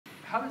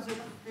how does it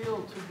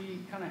feel to be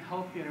kind of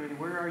healthy and everything?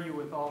 Where are you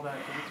with all that?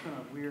 Because it's been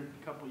a weird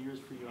couple of years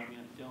for you. I mean,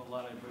 dealing with a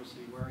lot of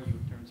adversity. Where are you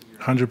in terms of your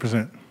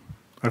 100%.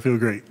 I feel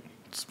great.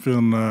 It's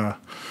feeling a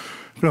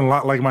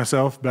lot like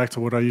myself, back to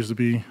what I used to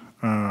be.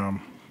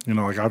 You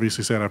know, like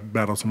obviously said, I've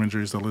battled some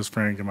injuries to Liz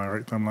Frank in my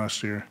right thumb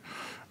last year.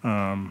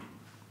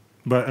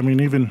 But I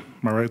mean, even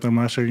my right thumb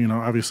last year, you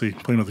know, obviously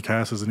playing with the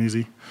cast isn't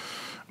easy.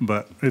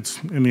 But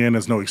it's, in the end,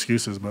 it's no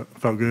excuses, but it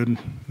felt good.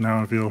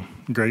 Now I feel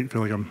great,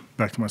 feel like I'm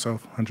back to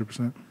myself,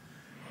 100%.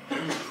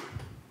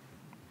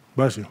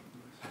 Bless you.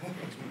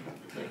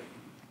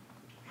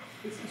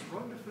 Is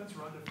run defense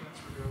regardless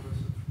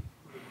of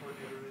who the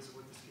coordinator is and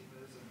what the scheme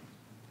is, and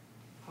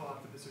how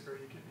optimistic are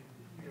you guys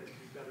can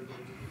be better than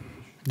you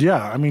can?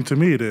 Yeah, I mean, to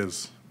me it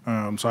is.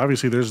 So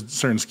obviously there's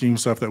certain scheme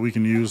stuff that we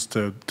can use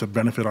to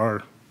benefit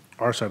our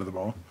side of the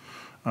ball.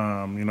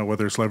 You know,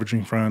 whether it's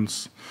leveraging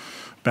fronts,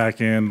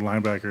 back end,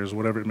 linebackers,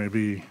 whatever it may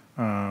be.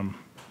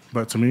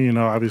 But to me, you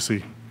know,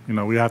 obviously, you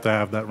know, we have to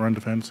have that run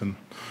defense, and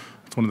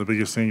it's one of the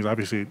biggest things.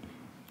 Obviously,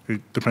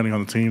 depending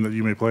on the team that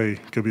you may play,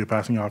 it could be a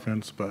passing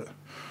offense, but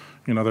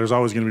you know, there's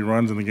always going to be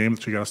runs in the game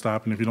that you got to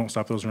stop, and if you don't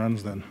stop those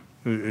runs, then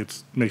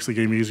it makes the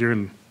game easier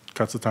and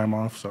cuts the time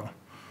off. So,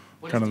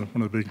 kind of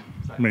one of the big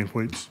main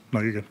points.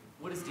 No, you're good.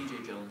 What does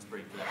DJ Jones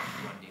bring for that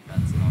run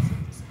defense and also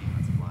just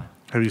defensive line?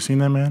 Have you seen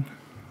that man?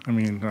 I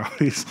mean,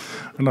 I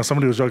know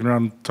somebody was joking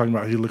around talking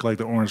about he looked like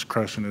the Orange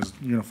Crush in his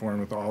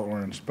uniform with all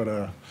orange.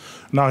 But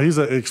no, he's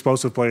an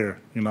explosive player.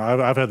 You know,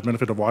 I've had the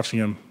benefit of watching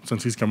him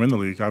since he's come in the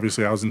league.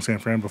 Obviously, I was in San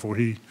Fran before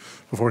he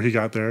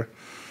got there.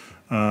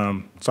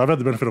 So I've had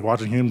the benefit of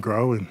watching him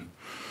grow, and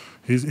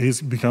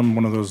he's become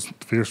one of those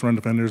fierce run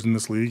defenders in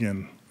this league.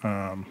 And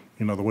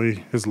you know, the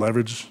way his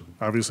leverage,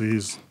 obviously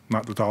he's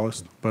not the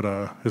tallest,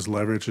 but his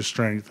leverage, his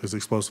strength, his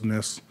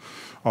explosiveness,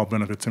 all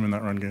benefits him in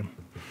that run game.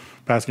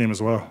 Pass game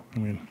as well. I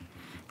mean,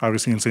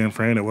 obviously in San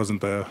Fran, it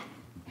wasn't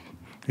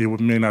he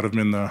may not have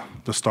been the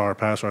star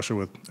pass rusher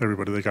with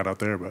everybody they got out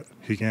there, but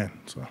he can.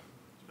 So.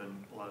 There's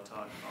been a lot of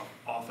talk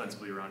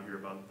offensively around here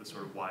about the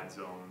sort of wide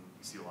zone.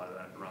 You see a lot of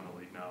that around the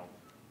league now.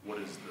 What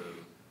is the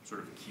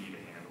sort of key to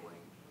handling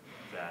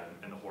that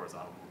and the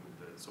horizontal movement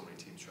that so many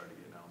teams try to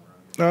get now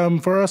in the run game?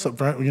 For us up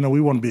front, you know,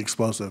 we want to be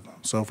explosive.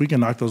 So if we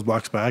can knock those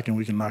blocks back and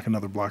we can knock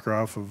another blocker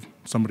off of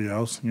somebody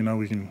else, you know,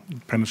 we can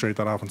penetrate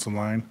that offensive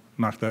line,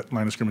 knock that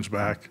line of scrimmage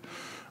back.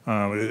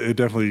 It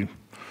definitely,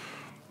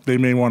 they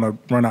may want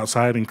to run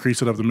outside and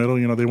crease it up the middle.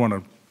 You know, they want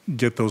to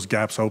get those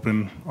gaps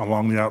open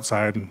along the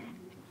outside and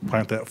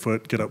plant that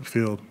foot, get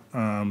upfield.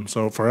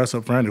 So for us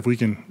up front, if we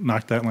can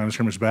knock that line of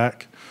scrimmage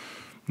back,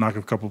 knock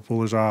a couple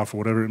pullers off or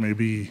whatever it may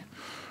be,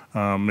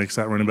 makes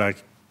that running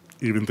back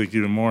think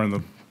even more. And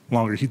the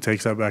longer he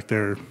takes that back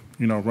there,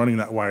 you know, running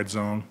that wide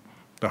zone,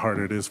 the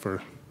harder it is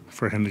for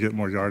him to get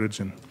more yardage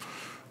and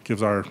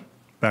gives our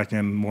back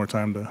end more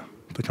time to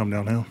come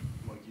downhill.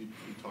 Mike, you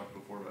talked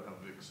before about how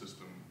Vic's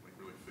system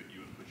really fit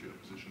you and put you in a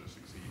position to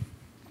succeed.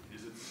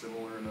 Is it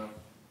similar enough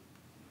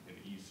in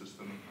E's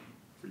system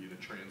for you to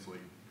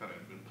translate kind of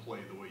and play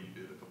the way you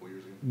did a couple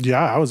years ago?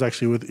 Yeah, I was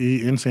actually with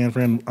E in San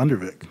Fran under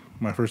Vic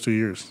my first 2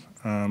 years.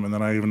 And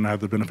then I even had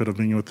the benefit of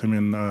being with him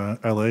in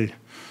L.A.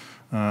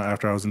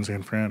 After I was in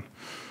San Fran.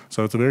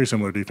 So it's a very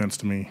similar defense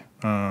to me.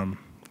 A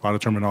lot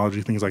of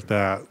terminology, things like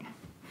that.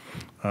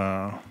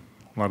 A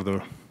lot of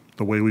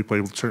the way we play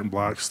with certain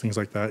blocks, things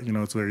like that. You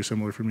know, it's very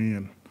similar for me,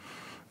 and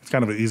it's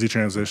kind of an easy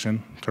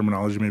transition.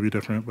 Terminology may be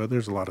different, but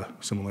there's a lot of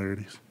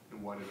similarities.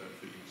 And why did that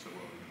fit you so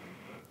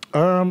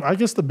well? I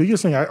guess the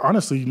biggest thing,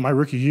 honestly, my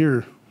rookie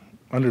year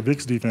under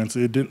Vic's defense,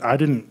 I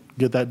didn't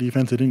get that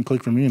defense. It didn't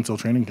click for me until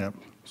training camp.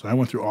 So I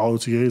went through all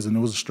OTAs, and it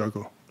was a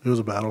struggle. It was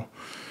a battle.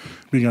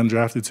 Being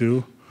undrafted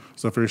too.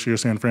 So first year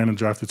San Fran and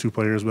drafted 2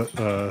 players, but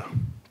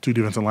 2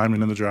 defensive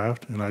linemen in the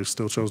draft, and I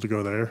still chose to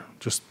go there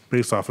just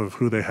based off of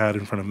who they had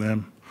in front of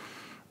them.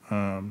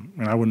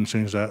 And I wouldn't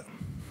change that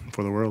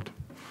for the world.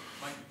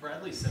 Mike,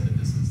 Bradley said that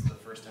this is the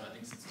first time, I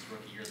think since his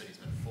rookie year, that he's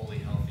been fully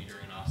healthy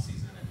during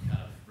off-season and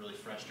kind of really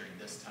fresh during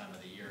this time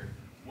of the year.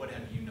 What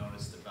have you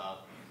noticed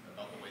about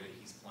the way that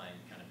he's playing,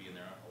 kind of being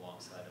there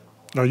alongside him?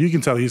 No, you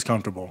can tell he's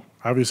comfortable.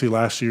 Obviously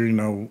last year, you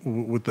know,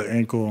 with the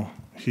ankle,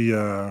 he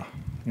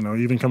you know,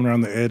 even coming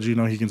around the edge, you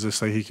know, he can just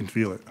say he can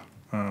feel it.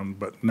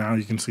 But now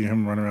you can see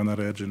him run around that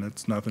edge, and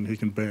it's nothing. He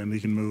can bend, he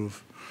can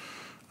move.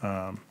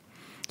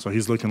 So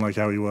he's looking like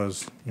how he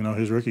was, you know,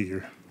 his rookie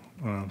year.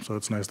 So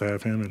it's nice to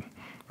have him. And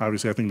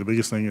obviously, I think the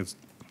biggest thing is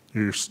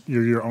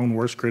you're your own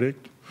worst critic,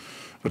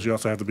 but you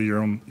also have to be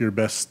your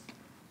best,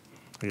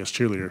 I guess,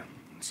 cheerleader,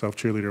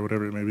 self-cheerleader,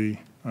 whatever it may be.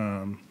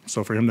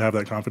 So for him to have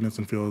that confidence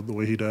and feel the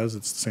way he does,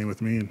 it's the same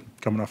with me and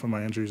coming off of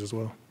my injuries as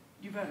well.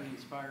 You've had an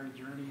inspiring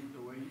journey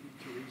the way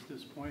to reach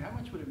this point. How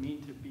much would it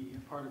mean to be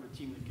a part of a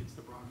team that gets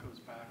the Broncos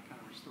back,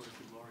 kind of restores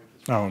the glory of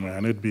this? Oh,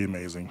 man, it'd be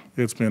amazing.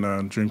 It's been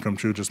a dream come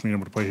true just being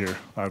able to play here,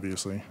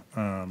 obviously.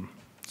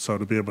 So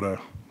to be able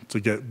to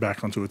get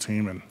back onto a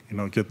team and, you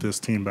know, get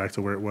this team back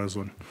to where it was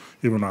even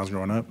when I was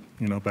growing up,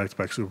 you know,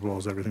 back-to-back Super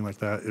Bowls, everything like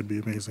that, it'd be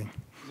amazing.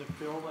 Does it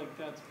feel like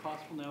that's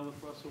possible now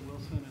with Russell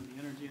Wilson and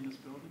the energy in this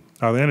building?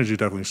 The energy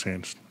definitely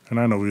changed, and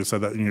I know we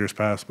said that in years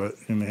past, but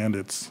in the end,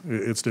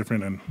 it's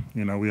different, and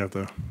you know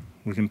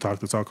we can talk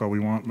the talk all we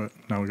want, but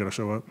now we got to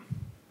show up.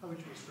 How would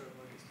you describe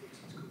Marcus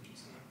Dixon's coaching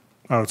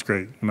style? Oh, it's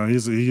great. You know, he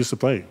used to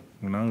play.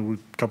 You know,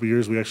 a couple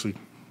years we actually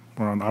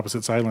were on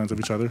opposite sidelines of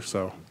each other,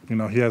 so you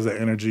know he has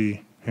that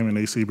energy. Him and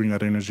AC bring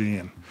that energy,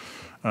 and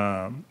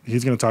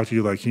he's going to talk to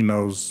you like he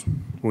knows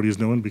what he's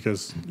doing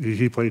because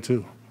he played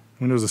too.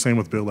 I mean, it was the same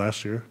with Bill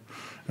last year,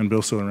 and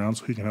Bill's still around,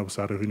 so he can help us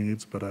out if he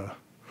needs. But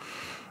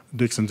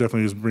Dixon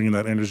definitely is bringing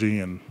that energy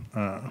and,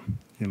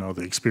 you know,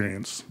 the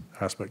experience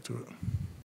aspect to it.